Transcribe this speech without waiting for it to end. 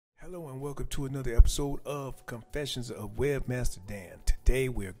Hello and welcome to another episode of Confessions of WebmasterDan. Today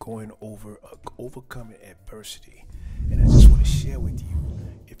we're going over overcoming adversity. And I just want to share with you,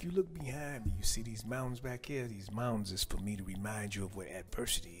 if you look behind me, you see these mountains back here. These mountains is for me to remind you of what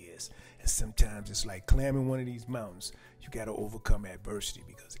adversity is. And sometimes it's like climbing one of these mountains. You got to overcome adversity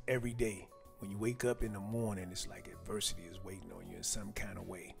because every day when you wake up in the morning, it's like adversity is waiting on you in some kind of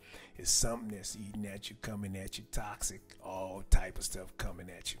way. It's something that's eating at you, coming at you, toxic, all type of stuff coming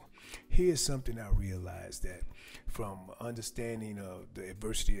at you. Here's something I realized that from understanding of the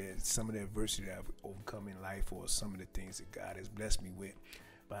adversity, that some of the adversity that I've overcome in life, or some of the things that God has blessed me with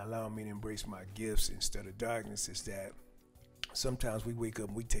by allowing me to embrace my gifts instead of darkness, is that sometimes we wake up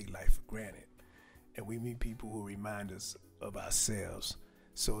and we take life for granted, and we meet people who remind us of ourselves.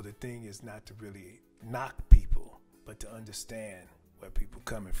 So the thing is not to really knock people, but to understand where people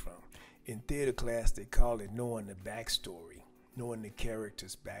are coming from. In theater class, they call it knowing the backstory, knowing the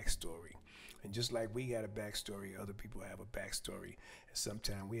character's backstory. And just like we got a backstory, other people have a backstory. And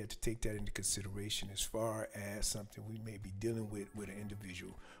sometimes we have to take that into consideration as far as something we may be dealing with an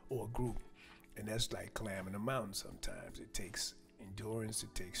individual or a group. And that's like climbing a mountain sometimes. It takes endurance,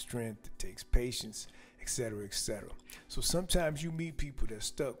 it takes strength, it takes patience, etc., etc. So sometimes you meet people that are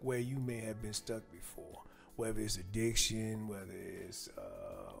stuck where you may have been stuck before, whether it's addiction, whether it's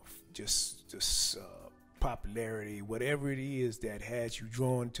just popularity, whatever it is that has you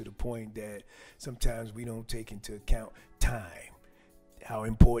drawn to the point that sometimes we don't take into account time, how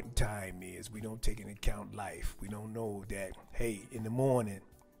important time is. We don't take into account life. We don't know that, hey, in the morning,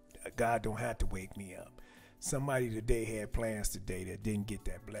 God don't have to wake me up. Somebody today had plans today that didn't get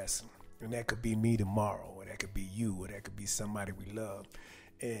that blessing. And that could be me tomorrow, or that could be you, or that could be somebody we love.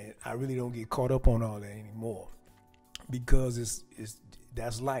 And I really don't get caught up on all that anymore, because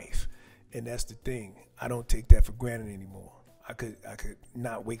that's life. And that's the thing. I don't take that for granted anymore. I could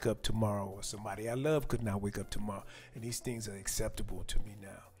not wake up tomorrow, or somebody I love could not wake up tomorrow. And these things are acceptable to me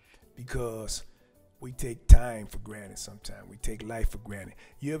now, because we take time for granted sometimes. We take life for granted.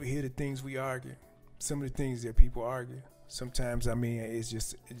 You ever hear the things we argue? Some of the things that people argue. Sometimes, it's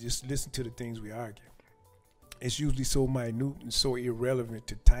just listen to the things we argue. It's usually so minute and so irrelevant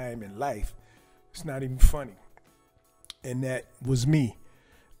to time and life. It's not even funny. And that was me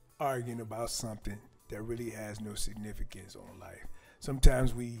arguing about something that really has no significance on life.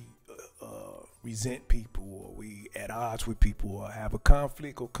 Sometimes we resent people, or we at odds with people, or have a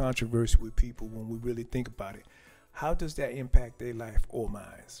conflict or controversy with people. When we really think about it, how does that impact their life or mine?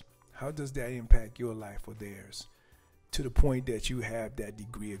 How does that impact your life or theirs? To the point that you have that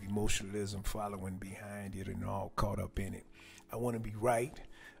degree of emotionalism following behind it and all caught up in it. I want to be right.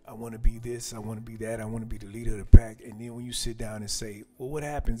 I want to be this. I want to be that. I want to be the leader of the pack. And then when you sit down and say, well, what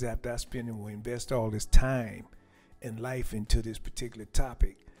happens after I spend and invest all this time and life into this particular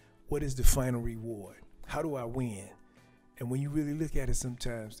topic? What is the final reward? How do I win? And when you really look at it,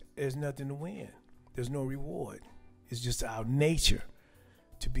 sometimes there's nothing to win. There's no reward. It's just our nature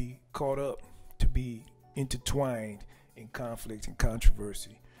to be caught up, to be intertwined in conflict and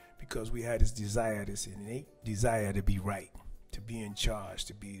controversy, because we had this desire, this innate desire to be right, to be in charge,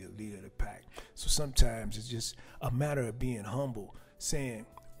 to be the leader of the pack. So sometimes it's just a matter of being humble, saying,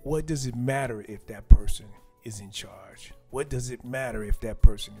 what does it matter if that person is in charge? What does it matter if that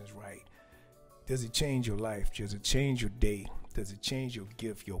person is right? Does it change your life? Does it change your day? Does it change your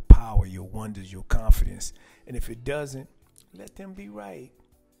gift, your power, your wonders, your confidence? And if it doesn't, let them be right.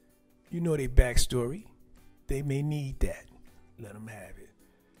 You know their backstory. They may need that. Let them have it.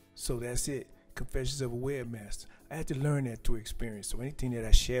 So that's it. Confessions of a Webmaster. I had to learn that through experience. So anything that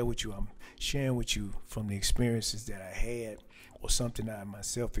I share with you, I'm sharing with you from the experiences that I had, or something I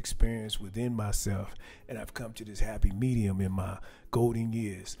myself experienced within myself. And I've come to this happy medium in my golden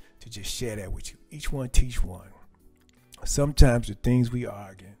years to just share that with you. Each one teach one. Sometimes the things we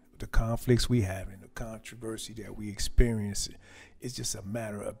argue, the conflicts we have, and the controversy that we experience, it's just a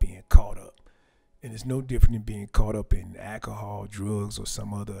matter of being caught up. And it's no different than being caught up in alcohol, drugs, or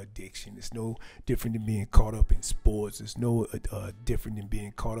some other addiction. It's no different than being caught up in sports. It's no different than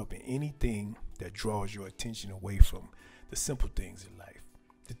being caught up in anything that draws your attention away from the simple things in life,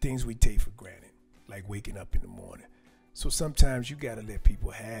 the things we take for granted, like waking up in the morning. So sometimes you got to let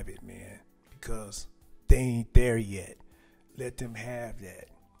people have it, man, because they ain't there yet. Let them have that.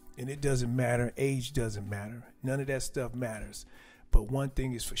 And it doesn't matter. Age doesn't matter. None of that stuff matters. But one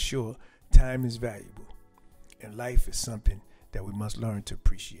thing is for sure, time is valuable. And life is something that we must learn to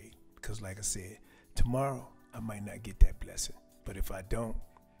appreciate. Because like I said, tomorrow I might not get that blessing. But if I don't,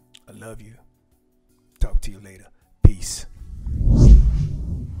 I love you. Talk to you later. Peace.